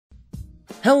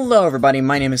Hello everybody,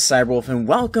 my name is Cyberwolf and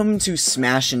welcome to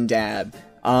Smash and Dab.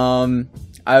 I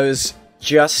was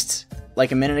just,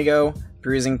 like a minute ago,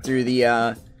 perusing through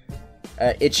the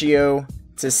itch.io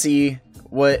to see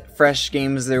what fresh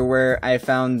games there were. I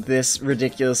found this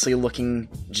ridiculously looking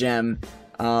gem.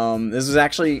 This was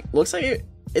actually, looks like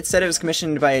it said it was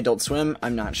commissioned by Adult Swim.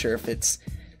 I'm not sure if it's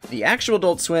the actual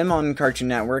Adult Swim on Cartoon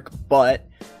Network, but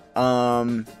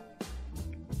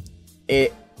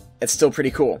it's still pretty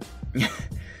cool.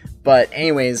 But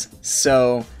anyways,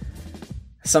 so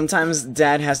sometimes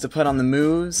Dad has to put on the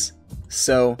moves,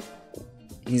 so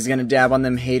he's gonna dab on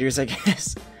them haters, I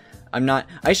guess.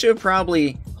 I should have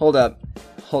probably, hold up,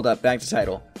 back to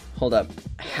title, hold up,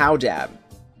 how dab.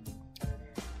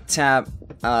 Tap,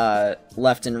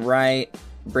 left and right,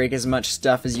 break as much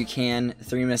stuff as you can,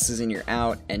 3 misses and you're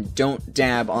out, and don't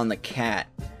dab on the cat.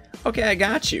 Okay, I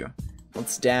got you.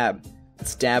 Let's dab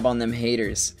on them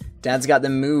haters. Dad's got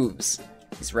them moves.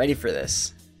 He's ready for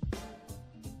this.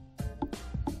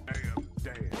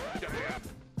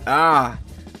 Oh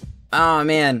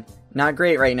man, not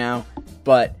great right now,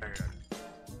 but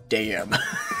damn.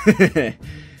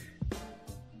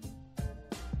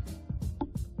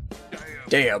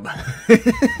 Damn. I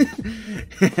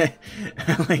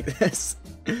like this.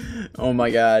 Oh my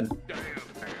god.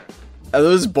 Are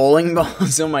those bowling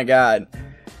balls? Oh my god.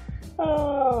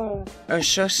 Oh,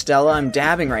 shush, Stella, I'm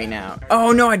dabbing right now.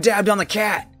 Oh no, I dabbed on the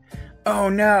cat! Oh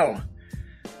no!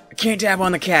 I can't dab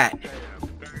on the cat!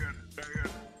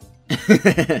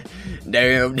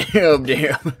 Damn.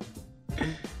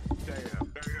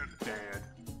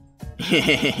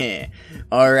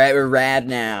 Alright, we're rad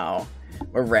now.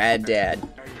 We're rad, Dad.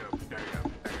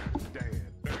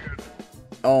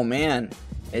 Oh man,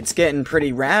 it's getting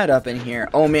pretty rad up in here.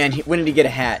 Oh man, when did he get a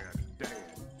hat?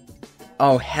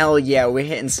 Oh, hell yeah, we're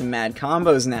hitting some mad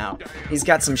combos now. He's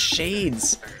got some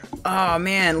shades. Oh,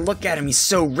 man, look at him. He's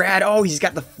so rad. Oh, he's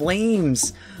got the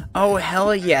flames. Oh,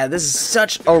 hell yeah, this is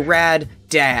such a rad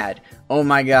dad. Oh,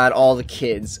 my God, all the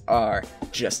kids are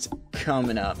just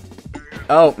coming up.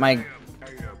 Oh, my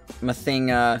thing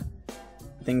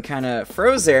kind of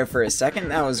froze there for a second.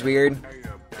 That was weird.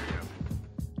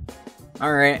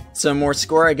 Alright, so more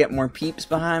score. I get more peeps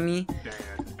behind me.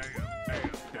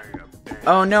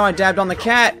 Oh no, I dabbed on the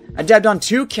cat! I dabbed on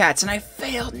 2 cats and I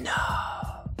failed! No!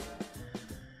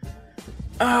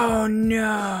 Oh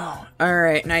no!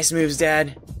 Alright, nice moves,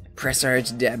 Dad. Press R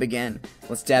to dab again.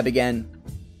 Let's dab again.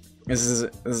 This is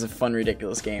a fun,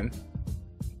 ridiculous game.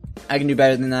 I can do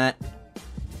better than that.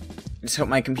 Just hope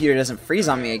my computer doesn't freeze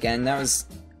on me again. That was...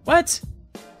 What?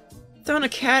 Throwing a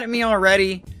cat at me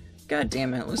already? God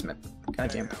damn it, lose my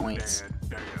goddamn points.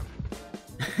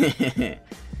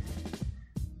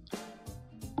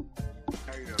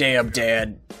 Damn,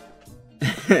 Dad.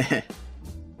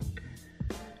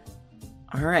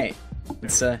 Alright.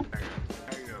 It's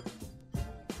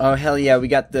oh hell yeah, we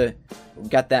got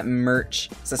that merch.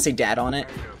 Does that say Dad on it?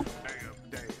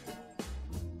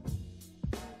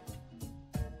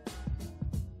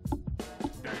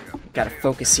 Gotta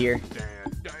focus here.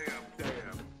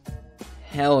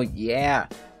 Hell yeah.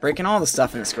 Breaking all the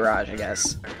stuff in this garage, I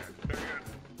guess.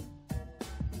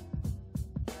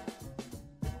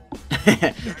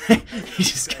 He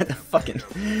just got the fucking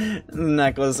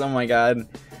necklace. Oh my god.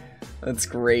 That's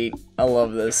great. I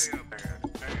love this.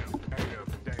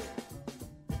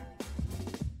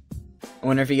 I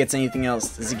wonder if he gets anything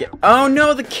else. Does he get... Oh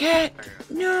no, the cat!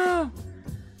 No!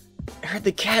 I heard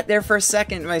the cat there for a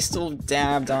second, but I still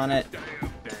dabbed on it.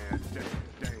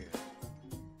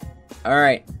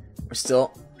 Alright. We're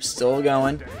still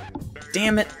going.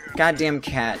 Damn it. Goddamn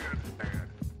cat.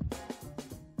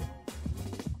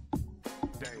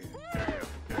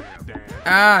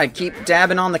 Ah, I keep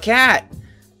dabbing on the cat.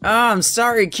 Oh, I'm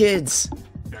sorry, kids.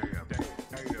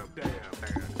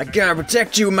 I gotta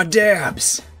protect you with my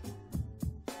dabs.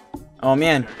 Oh,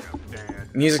 man.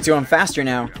 Music's going faster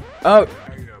now. Oh.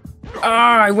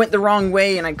 Ah, I went the wrong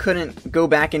way and I couldn't go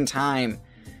back in time.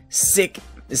 Sick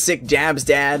dabs,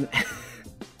 Dad.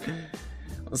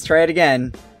 Let's try it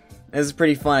again. This is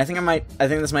pretty fun. I think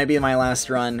this might be my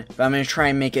last run, but I'm gonna try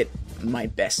and make it my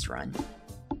best run.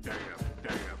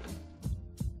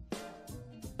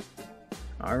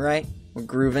 Alright, we're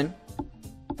grooving.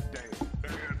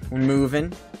 We're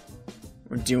moving.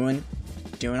 We're doing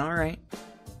alright.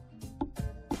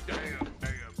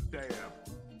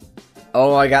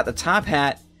 Oh, I got the top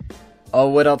hat. Oh,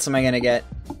 what else am I gonna get?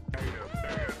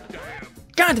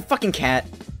 God, the fucking cat.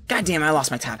 God damn, I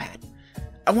lost my top hat.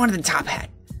 I wanted the top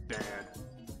hat.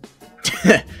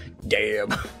 Damn.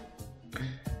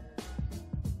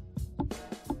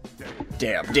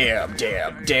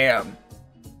 Damn.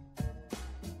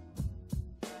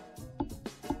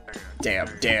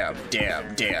 Dab, dab,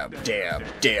 dab, dab, dab,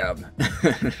 dab.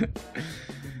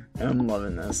 I'm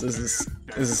loving this. This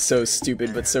is so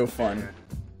stupid but so fun.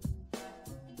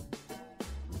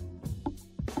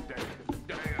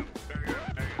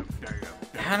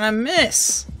 How'd I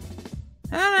miss?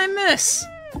 How'd I miss?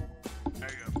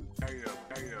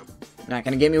 Not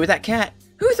gonna get me with that cat.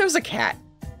 Who throws a cat?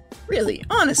 Really,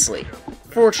 honestly,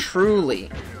 for truly,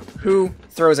 who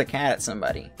throws a cat at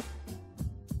somebody?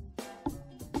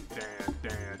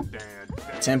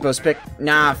 Tempo's pick.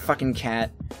 Nah, fucking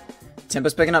cat.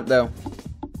 Tempo's picking up though.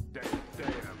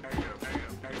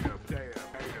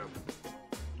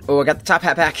 Oh, I got the top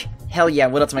hat back. Hell yeah,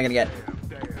 what else am I gonna get?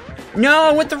 No,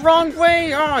 I went the wrong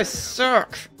way! Oh, I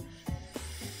suck!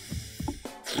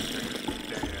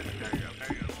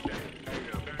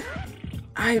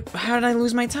 How did I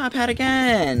lose my top hat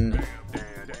again?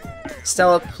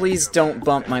 Stella, please don't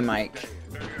bump my mic.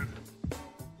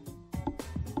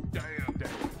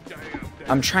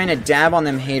 I'm trying to dab on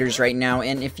them haters right now,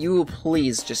 and if you will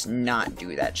please just not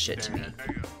do that shit to me.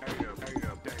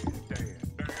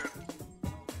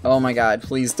 Oh my god,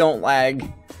 please don't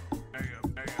lag.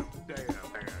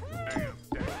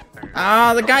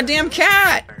 Ah, the goddamn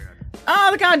cat! Ah,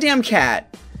 the goddamn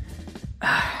cat!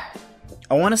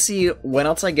 I want to see what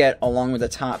else I get along with the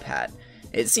top hat.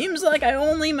 It seems like I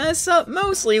only mess up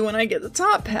mostly when I get the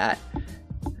top hat.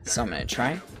 So I'm going to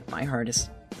try my hardest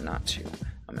not to.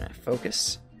 I'm going to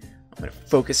focus. I'm going to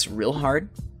focus real hard.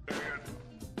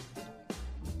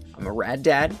 I'm a rad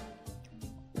dad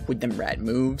with them rad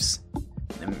moves,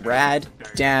 them rad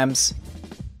dabs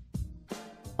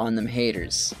on them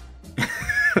haters.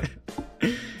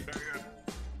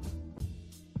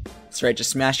 That's right,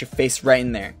 just smash your face right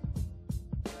in there.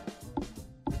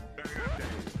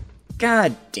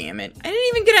 God damn it. I didn't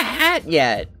even get a hat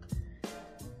yet.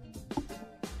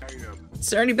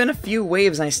 It's already been a few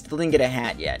waves and I still didn't get a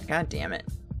hat yet. God damn it.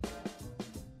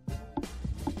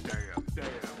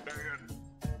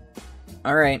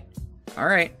 Alright.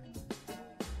 Alright.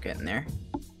 Getting there.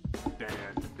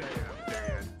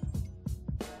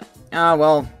 Ah,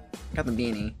 well. Got the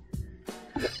beanie.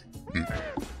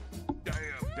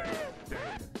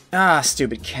 Ah,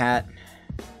 stupid cat.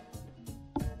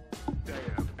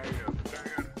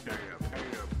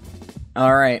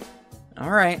 Alright.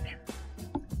 Alright.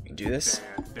 We can do this.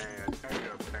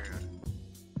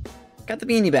 Got the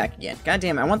beanie back again. God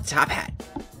damn it, I want the top hat.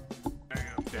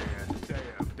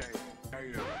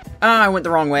 Ah, I went the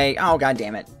wrong way. Oh, god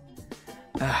damn it.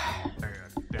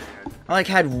 I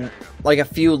had a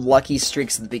few lucky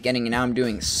streaks at the beginning and now I'm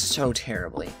doing so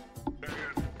terribly.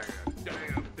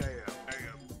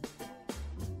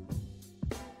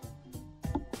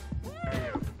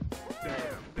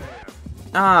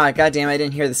 Ah, goddamn, I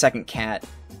didn't hear the second cat.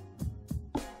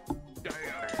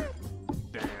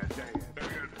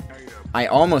 I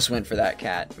almost went for that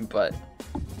cat, but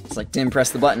it's like didn't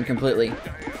press the button completely.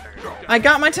 I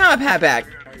got my top hat back!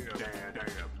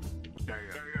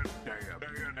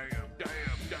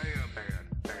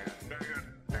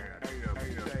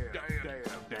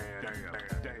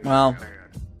 Well,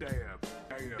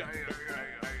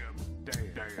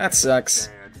 that sucks.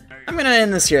 I'm gonna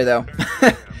end this here, though.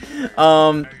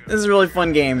 This is a really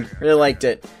fun game. Really liked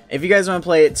it. If you guys want to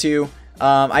play it too,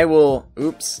 I will...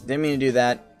 Oops, didn't mean to do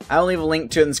that. I'll leave a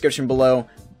link to it in the description below.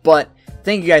 But,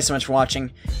 thank you guys so much for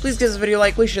watching. Please give this video a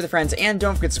like, please share with your friends, and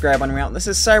don't forget to subscribe on your way out. This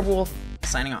is Cyberwolf,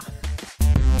 signing off.